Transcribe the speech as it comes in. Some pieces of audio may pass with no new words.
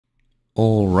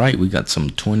All right, we got some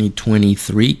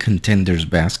 2023 Contenders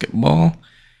Basketball.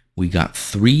 We got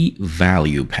 3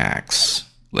 value packs.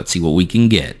 Let's see what we can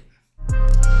get.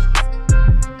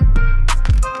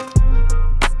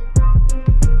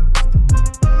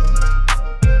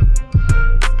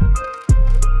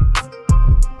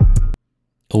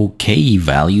 Okay,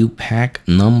 value pack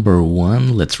number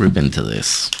 1. Let's rip into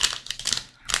this.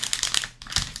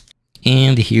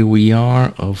 And here we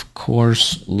are, of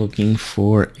course, looking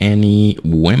for any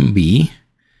Wemby.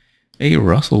 Hey,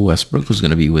 Russell Westbrook, who's going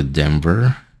to be with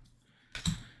Denver.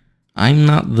 I'm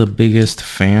not the biggest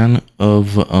fan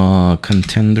of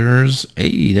contenders.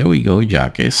 Hey, there we go,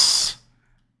 Jacques.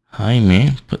 Hi,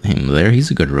 man. Put him there.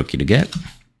 He's a good rookie to get.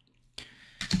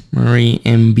 Murray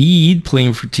Embiid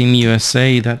playing for Team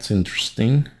USA. That's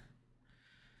interesting.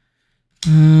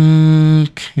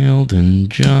 Keldon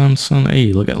Johnson.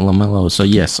 Hey, look at LaMelo. So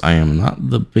yes, I am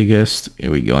not the biggest. Here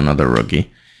we go, another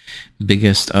rookie.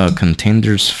 Biggest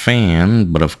contenders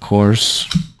fan, but of course,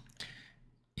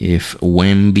 if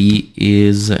Wemby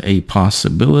is a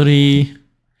possibility,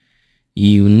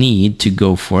 you need to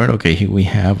go for it. Okay, here we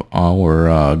have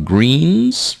our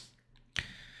greens.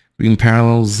 Green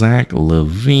parallel, Zach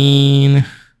LaVine.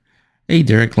 Hey,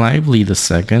 Derek Lively the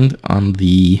second on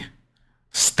the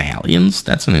Stallions.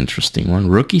 That's an interesting one.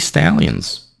 Rookie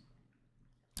Stallions.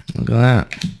 Look at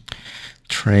that.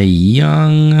 Trae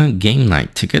Young, game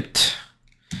night ticket.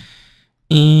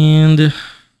 And,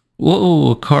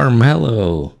 whoa,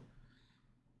 Carmelo.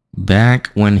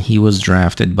 Back when he was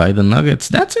drafted by the Nuggets.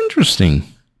 That's interesting.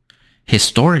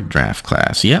 Historic draft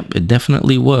class. Yep, it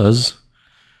definitely was.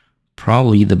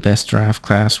 Probably the best draft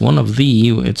class. One of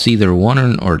it's either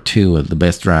 1 or 2 of the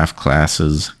best draft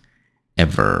classes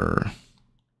ever.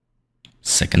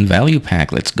 Second value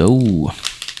pack. Let's go.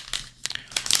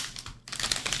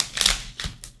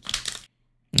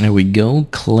 There we go.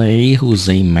 Clay, who's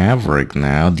a Maverick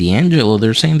now. D'Angelo,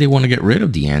 they're saying they want to get rid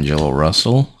of D'Angelo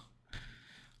Russell.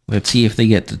 Let's see if they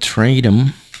get to trade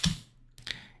him.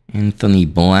 Anthony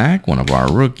Black, one of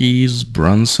our rookies.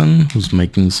 Brunson, who's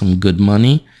making some good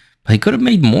money. But he could have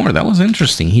made more. That was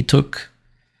interesting. He took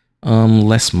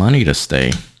less money to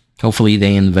stay. Hopefully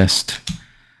they invest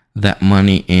that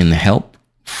money in help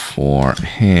for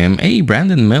him. Hey,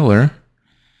 Brandon Miller.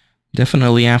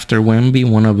 Definitely after Wemby,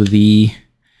 one of the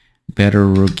better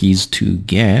rookies to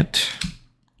get.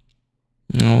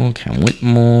 Oh, Cam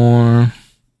Whitmore.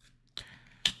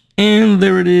 And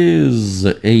there it is.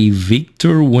 A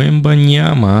Victor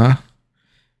Wembanyama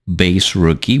base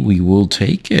rookie. We will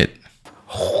take it.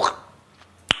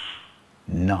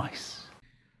 Nice.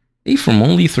 Hey, from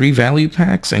only 3 value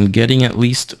packs and getting at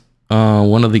least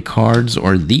one of the cards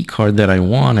or the card that I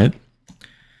wanted.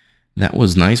 That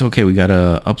was nice. Okay, we got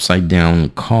a upside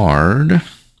down card.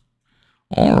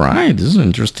 All right, this is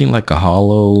interesting, like a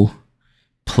hollow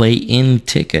play-in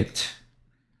ticket.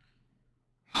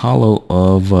 Hollow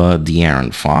of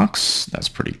De'Aaron Fox. That's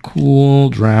pretty cool.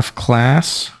 Draft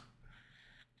class.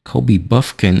 Kobe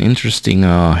Buffkin. Interesting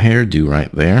hairdo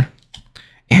right there.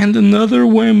 And another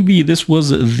Wemby. This was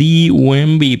the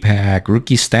Wemby pack.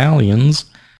 Rookie Stallions.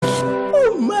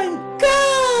 Oh my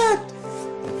God!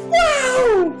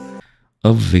 Wow!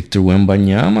 Of Victor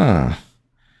Wembanyama.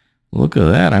 Look at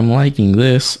that. I'm liking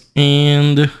this.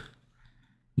 And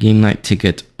game night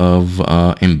ticket of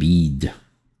Embiid.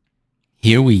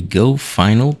 Here we go.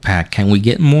 Final pack. Can we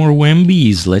get more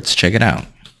Wembys? Let's check it out.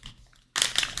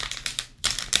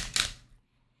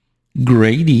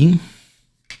 Grady.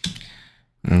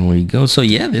 There we go. So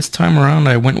yeah, this time around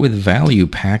I went with value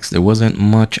packs. There wasn't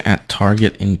much at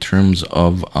Target in terms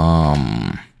of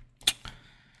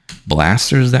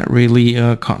blasters that really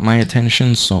caught my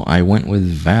attention. So I went with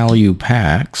value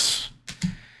packs.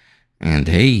 And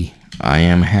hey, I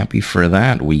am happy for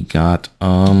that. We got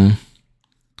a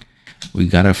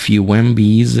few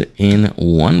Wembys in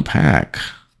one pack.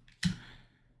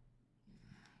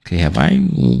 Okay, have I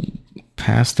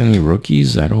passed any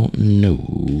rookies? I don't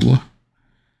know.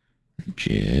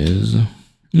 Jizz.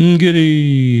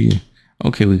 Giddy.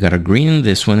 Okay, we got a green in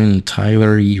this one in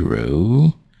Tyler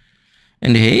Hero.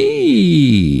 And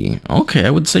hey, okay, I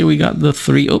would say we got the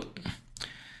 3. Oh,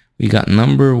 we got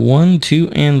number 1, 2,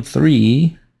 and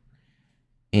 3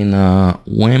 in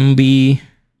Wemby,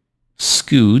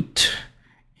 Scoot,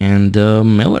 and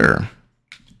Miller.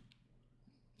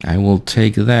 I will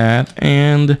take that,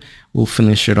 and we'll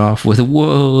finish it off with,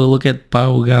 whoa, look at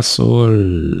Pau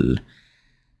Gasol.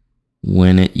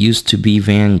 When it used to be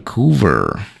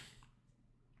Vancouver.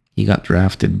 He got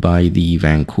drafted by the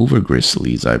Vancouver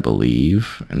Grizzlies, I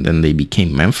believe. And then they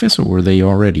became Memphis, or were they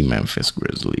already Memphis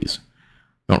Grizzlies?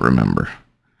 Don't remember.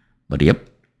 But yep,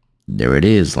 There it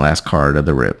is, last card of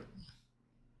the rip.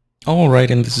 Alright,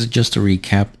 and this is just a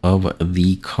recap of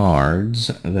the cards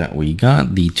that we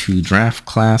got. The 2 draft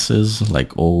classes,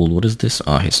 like old, what is this?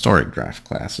 Historic draft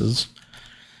classes.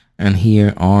 And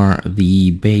here are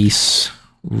the base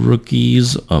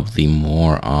rookies of the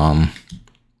more,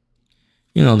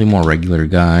 you know, the more regular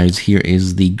guys. Here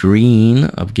is the green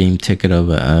of game ticket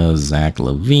of Zach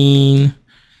LaVine.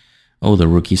 Oh, the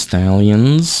rookie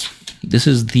stallions. This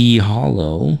is the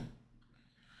hollow.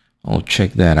 I'll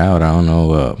check that out. I don't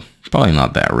know, probably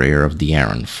not that rare, of the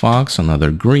Aaron Fox, another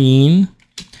green.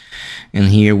 And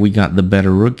here we got the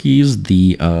better rookies,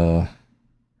 the Jaime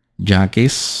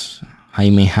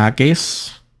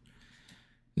Jaques,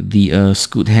 the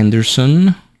Scoot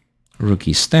Henderson,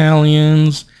 rookie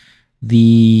stallions,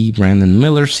 the Brandon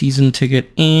Miller season ticket,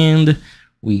 and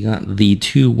we got the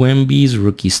 2 Wembys,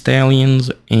 rookie stallions,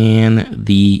 and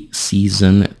the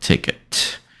season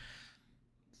ticket.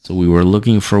 So we were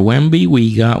looking for Wemby,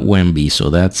 we got Wemby.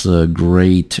 So that's a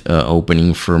great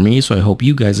opening for me. So I hope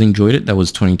you guys enjoyed it. That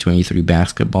was 2023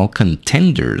 basketball,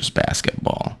 Contenders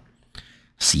Basketball.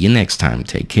 See you next time.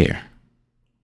 Take care.